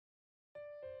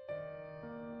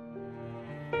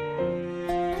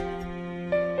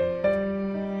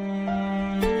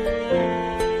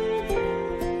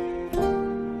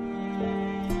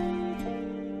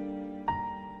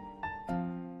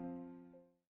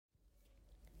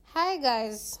Hi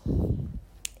guys,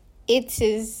 it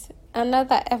is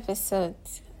another episode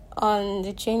on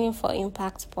the Training for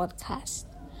Impact podcast,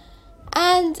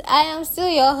 and I am still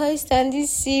your host on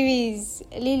this series,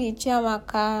 Lily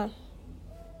Chiamaka.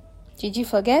 Did you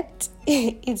forget?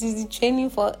 It is the Training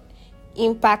for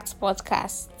Impact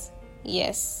podcast.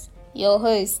 Yes, your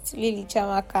host, Lily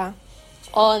Chiamaka,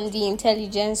 on the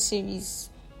Intelligence series.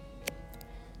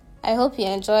 I hope you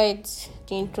enjoyed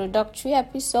the introductory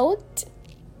episode.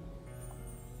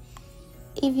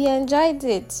 If you enjoyed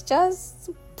it, just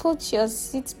put your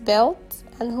seat belt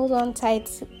and hold on tight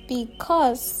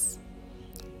because,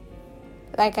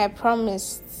 like I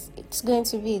promised, it's going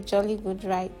to be a jolly good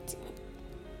ride.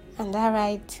 And that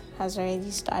ride has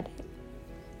already started.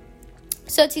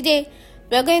 So today,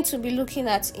 we're going to be looking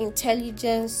at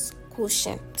intelligence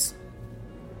quotient.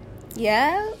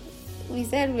 Yeah, we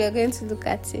said we are going to look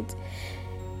at it.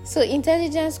 So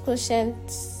intelligence quotient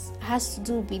has to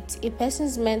do with a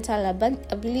person's mental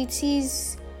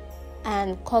abilities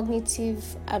and cognitive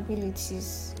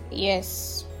abilities.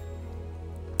 Yes,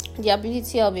 the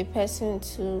ability of a person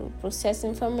to process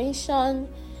information,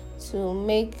 to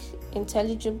make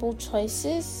intelligible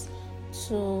choices,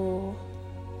 to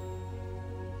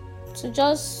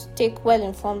just take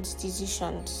well-informed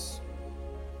decisions.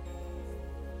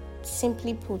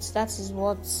 Simply put, that is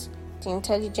what the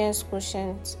intelligence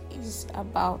quotient is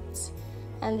about.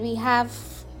 And we have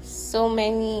so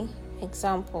many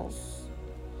examples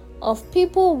of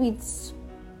people with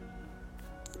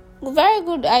very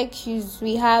good IQs.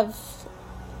 We have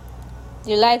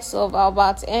the likes of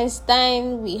Albert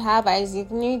Einstein, we have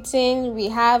Isaac Newton, we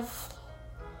have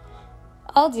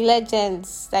all the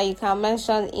legends that you can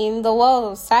mention in the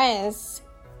world of science,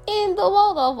 in the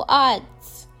world of art.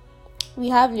 We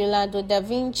have Leonardo da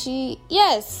Vinci.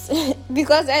 Yes,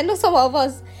 because I know some of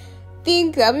us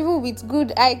think that people with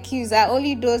good IQs are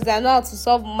only those that know how to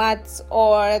solve maths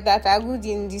or that are good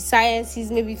in the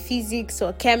sciences, maybe physics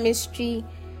or chemistry.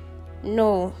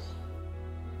 No.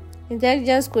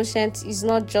 Intelligence quotient is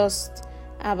not just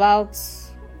about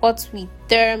what we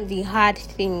term the hard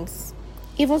things.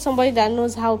 Even somebody that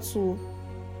knows how to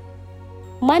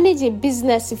manage a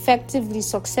business effectively,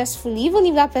 successfully, even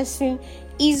if that person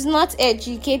is not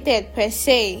educated per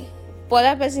se, but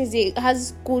that person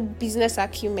has good business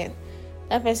acumen,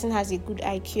 that person has a good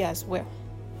IQ as well.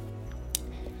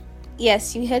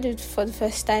 Yes, you heard it for the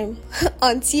first time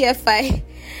on TFI.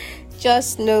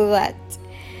 Just know that.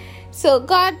 So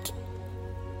God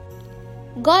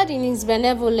in His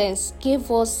benevolence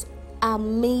gave us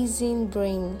amazing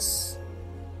brains.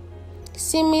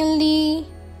 Seemingly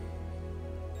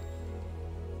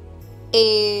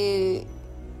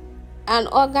an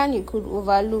organ you could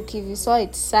overlook if you saw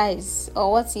its size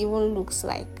or what it even looks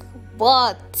like.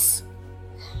 But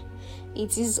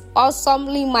it is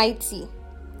awesomely mighty,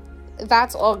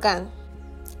 that organ.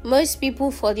 Most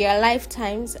people for their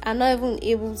lifetimes are not even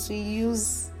able to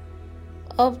use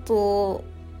up to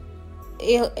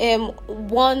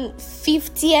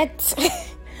 1/50th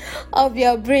of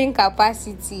your brain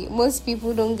capacity. Most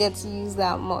people don't get to use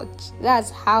that much.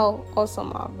 That's how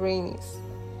awesome our brain is.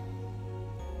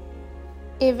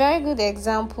 A very good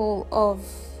example of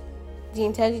the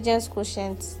intelligence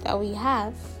quotient that we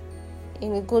have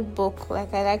in a good book,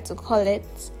 like I like to call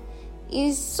it,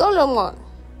 is Solomon,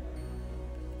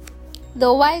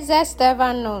 the wisest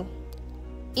ever known.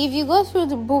 If you go through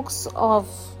if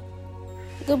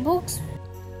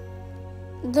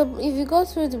you go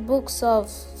through the books of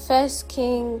First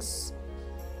Kings,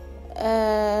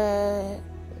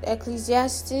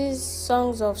 Ecclesiastes,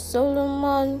 Songs of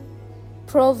Solomon,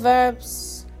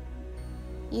 Proverbs,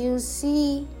 you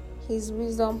see his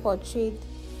wisdom portrayed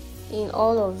in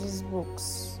all of these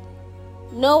books.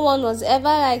 No one was ever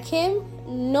like him.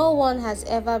 No one has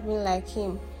ever been like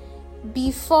him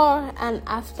before and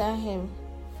after him.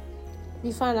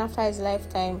 Before and after his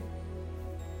lifetime,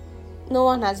 no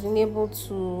one has been able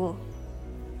to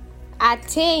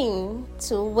attain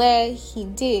to where he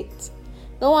did.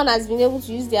 No one has been able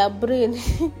to use their brain.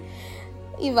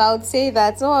 If I would say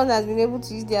that, no one has been able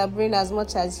to use their brain as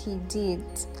much as he did.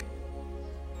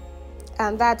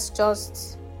 And that's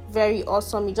just very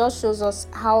awesome. It just shows us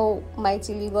how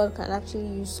mightily God can actually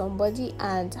use somebody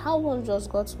and how wondrous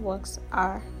God's works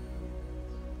are.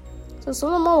 So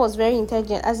Solomon was very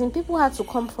intelligent, as in people had to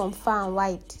come from far and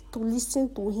wide to listen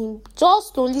to him,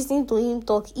 just to listen to him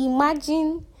talk.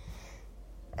 Imagine,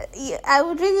 I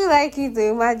would really like you to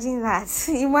imagine that.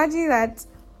 Imagine that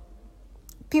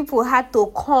people had to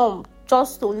come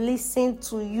just to listen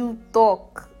to you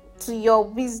talk, to your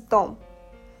wisdom.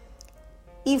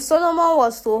 If Solomon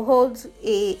was to hold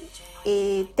a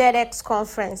TEDx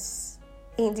conference,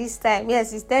 in this time.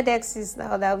 Yes, it's TEDx's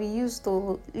now that we used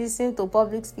to listen to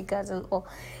public speakers and all.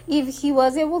 If he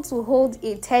was able to hold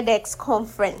a TEDx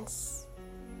conference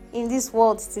in this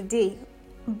world today,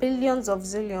 billions of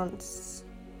zillions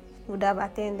would have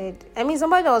attended. I mean,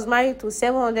 somebody that was married to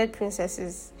 700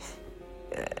 princesses.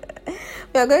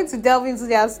 We are going to delve into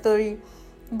their story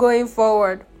going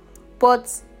forward.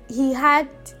 But he had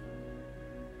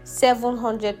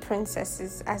 700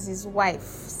 princesses as his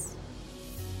wives.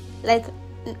 Like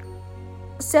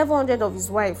 700 of his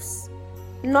wives.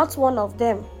 Not one of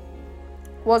them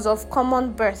was of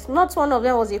common birth. Not one of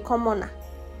them was a commoner.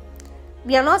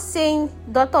 We are not saying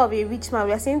daughter of a rich man.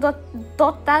 We are saying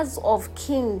daughters of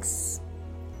kings.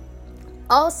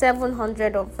 All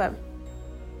 700 of them.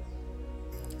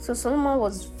 So Solomon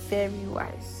was very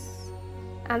wise.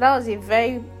 And that was a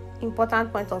very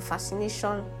important point of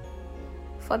fascination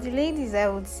for the ladies, I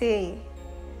would say.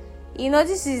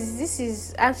 This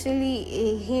is actually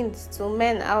a hint to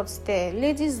men out there.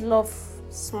 Ladies love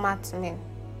smart men.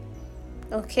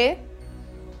 Okay?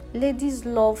 Ladies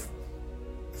love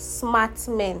smart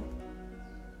men.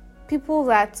 People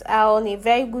that are on a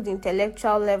very good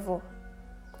intellectual level.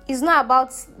 It's not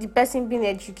about the person being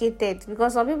educated,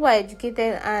 because some people are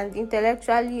educated and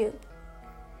intellectually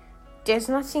there's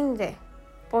nothing there.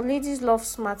 But ladies love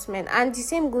smart men, and the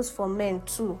same goes for men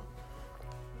too.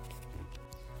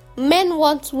 Men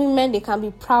want women they can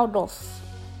be proud of.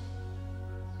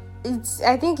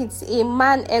 I think it's a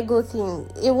man ego thing.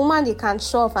 A woman they can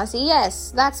show off and say,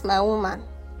 yes, that's my woman.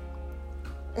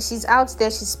 She's out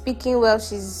there, she's speaking well,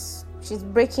 she's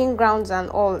breaking grounds and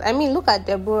all. I mean, look at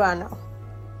Deborah now.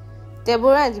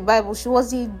 Deborah in the Bible, she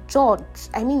was a judge.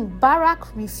 I mean,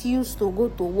 Barak refused to go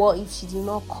to war if she did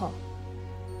not come.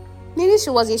 Maybe she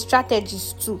was a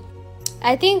strategist too.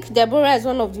 I think Deborah is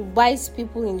one of the wise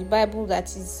people in the Bible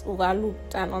that is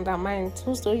overlooked and undermined,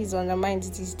 whose story is undermined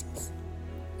these days.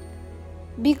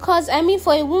 Because, I mean,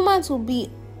 for a woman to be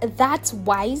that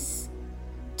wise,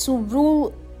 to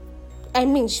rule, I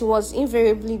mean, she was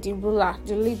invariably the ruler,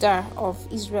 the leader of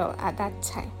Israel at that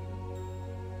time.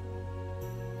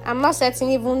 I'm not certain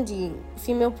even the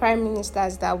female prime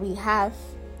ministers that we have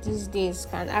these days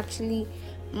can actually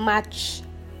match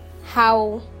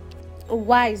how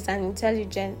wise and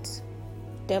intelligent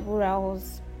Deborah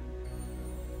was.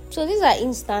 So these are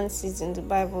instances in the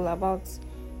Bible about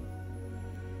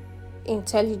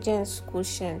intelligence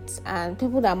quotient and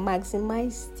people that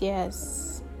maximize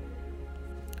theirs.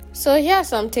 So here are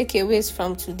some takeaways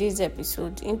from today's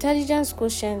episode. Intelligence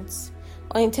quotient,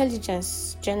 or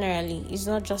intelligence generally, is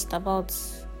not just about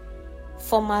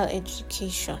formal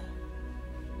education.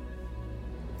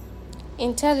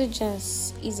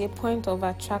 Intelligence is a point of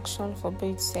attraction for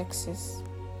both sexes.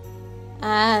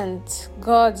 And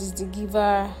God is the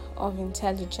giver of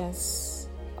intelligence,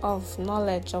 of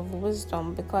knowledge, of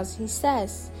wisdom, because He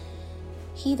says,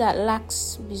 he that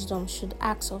lacks wisdom should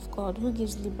ask of God, who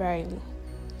gives liberally,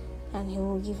 and He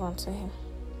will give unto him.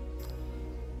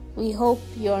 We hope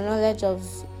your knowledge of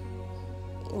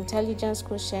intelligence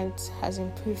quotient has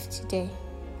improved today.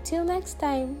 Till next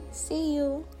time, see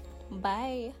you.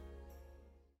 Bye.